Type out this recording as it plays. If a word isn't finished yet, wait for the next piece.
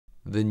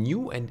The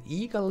new and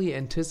eagerly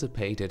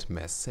anticipated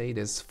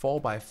Mercedes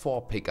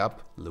 4x4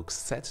 pickup looks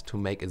set to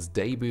make its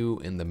debut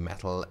in the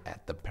metal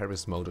at the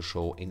Paris Motor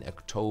Show in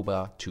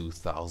October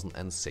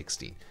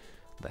 2016.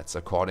 That's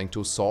according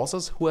to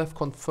sources who have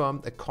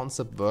confirmed a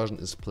concept version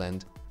is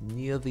planned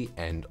near the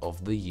end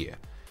of the year.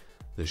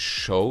 The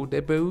show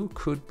debut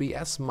could be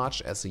as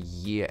much as a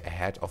year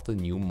ahead of the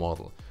new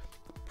model,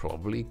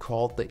 probably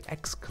called the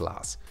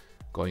X-Class,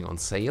 going on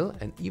sale,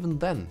 and even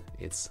then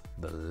it's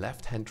the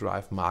left-hand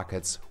drive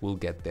markets who will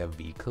get their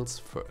vehicles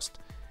first.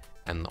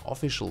 An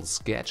official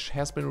sketch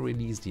has been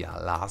released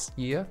last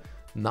year.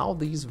 Now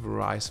these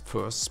various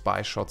first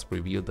spy shots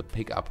reveal the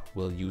pickup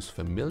will use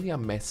familiar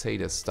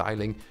Mercedes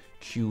styling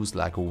cues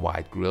like a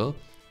wide grille,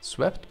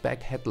 swept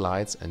back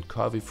headlights and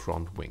curvy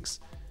front wings.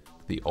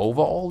 The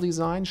overall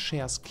design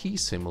shares key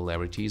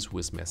similarities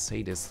with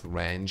Mercedes'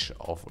 range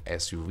of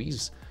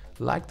SUVs,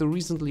 like the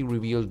recently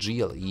revealed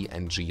GLE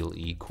and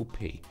GLE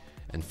Coupe,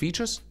 and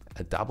features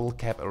a double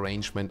cab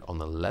arrangement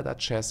on a leather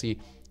chassis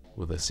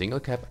with a single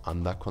cab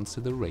under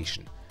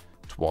consideration.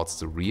 Towards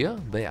the rear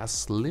there are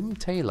slim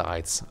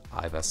taillights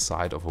either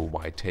side of a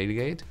wide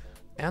tailgate,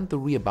 and the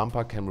rear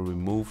bumper can be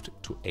removed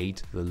to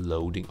aid the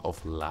loading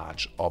of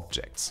large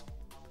objects.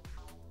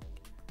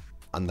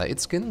 Under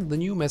its skin, the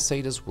new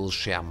Mercedes will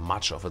share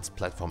much of its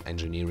platform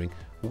engineering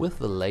with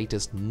the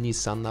latest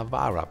Nissan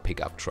Navara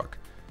pickup truck.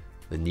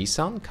 The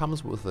Nissan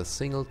comes with a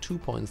single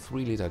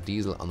 2.3-liter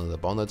diesel under the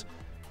bonnet,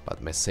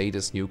 but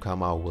Mercedes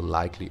newcomer will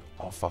likely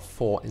offer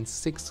 4- and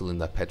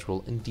 6-cylinder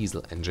petrol and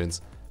diesel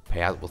engines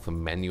paired with a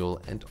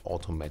manual and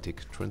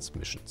automatic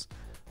transmissions.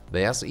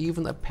 There's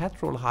even a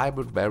petrol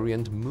hybrid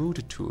variant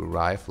mooted to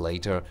arrive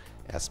later,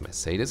 as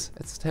Mercedes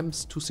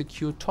attempts to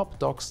secure top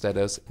dog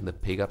status in the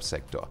pickup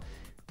sector.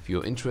 If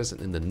you're interested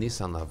in the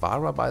Nissan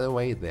Navara, by the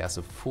way, there's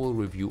a full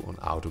review on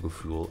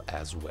Autogefühl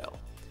as well.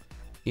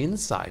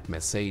 Inside,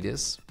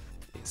 Mercedes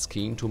is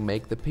keen to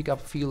make the pickup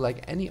feel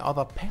like any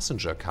other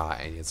passenger car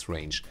in its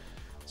range,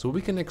 so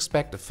we can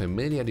expect a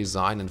familiar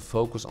design and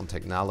focus on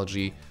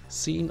technology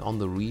seen on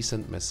the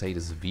recent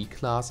Mercedes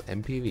V-Class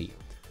MPV.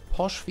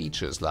 Posh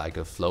features like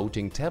a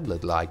floating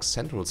tablet-like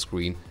central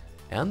screen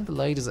and the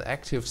latest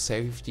active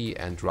safety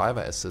and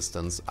driver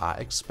assistance are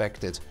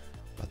expected,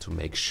 but to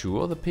make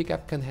sure the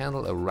pickup can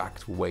handle a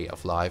rugged way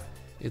of life,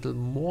 it'll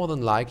more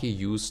than likely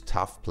use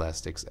tough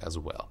plastics as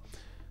well.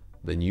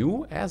 The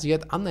new, as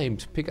yet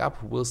unnamed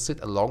pickup will sit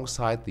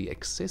alongside the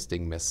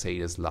existing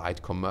Mercedes light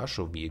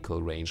commercial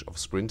vehicle range of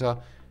Sprinter,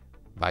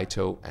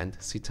 Vito and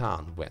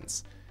Citan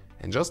vans.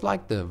 And just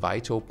like the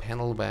Vito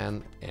panel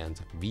van and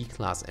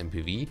V-Class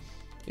MPV,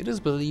 it is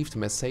believed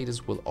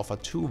Mercedes will offer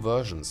two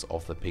versions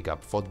of the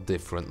pickup for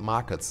different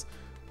markets: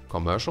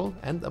 commercial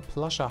and a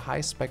plusher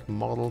high-spec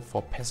model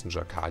for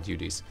passenger car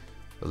duties,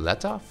 the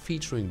latter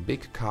featuring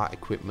big car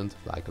equipment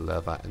like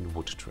leather and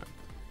wood trim.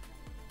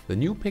 The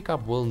new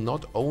pickup will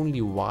not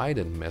only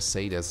widen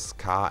Mercedes'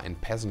 car and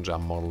passenger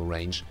model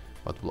range,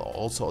 but will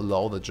also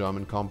allow the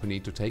German company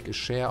to take a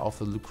share of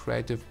the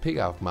lucrative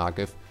pickup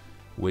market,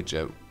 which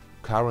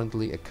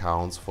currently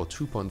accounts for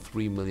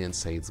 2.3 million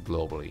sales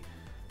globally.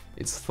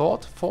 It's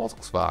thought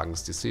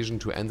Volkswagen's decision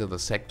to enter the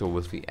sector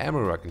with the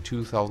Amarok in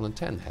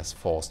 2010 has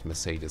forced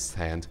Mercedes'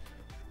 hand.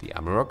 The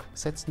Amarok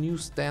sets new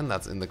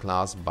standards in the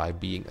class by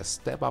being a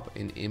step up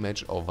in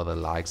image over the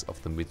likes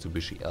of the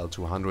Mitsubishi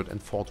L200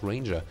 and Ford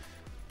Ranger,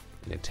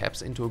 and it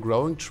taps into a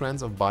growing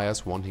trend of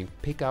buyers wanting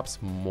pickups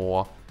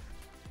more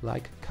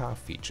like car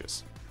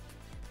features.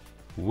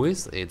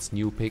 With its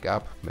new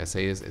pickup,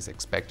 Mercedes is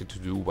expected to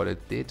do what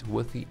it did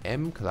with the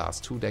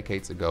M-Class 2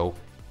 decades ago: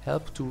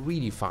 help to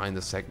redefine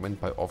the segment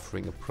by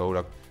offering a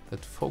product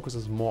that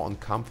focuses more on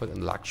comfort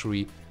and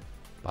luxury,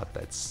 but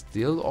that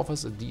still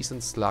offers a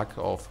decent slug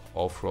of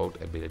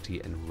off-road ability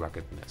and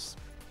ruggedness.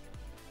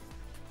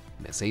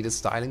 Mercedes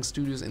styling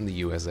studios in the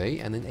USA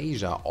and in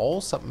Asia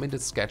all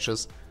submitted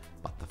sketches,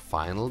 but the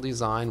final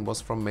design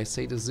was from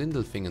Mercedes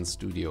Sindelfingen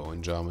studio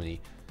in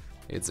Germany.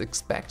 It's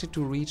expected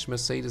to reach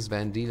Mercedes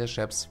van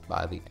dealerships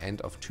by the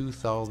end of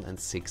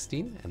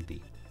 2016, and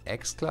the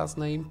X-Class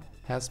name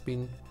has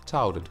been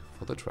touted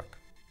for the truck.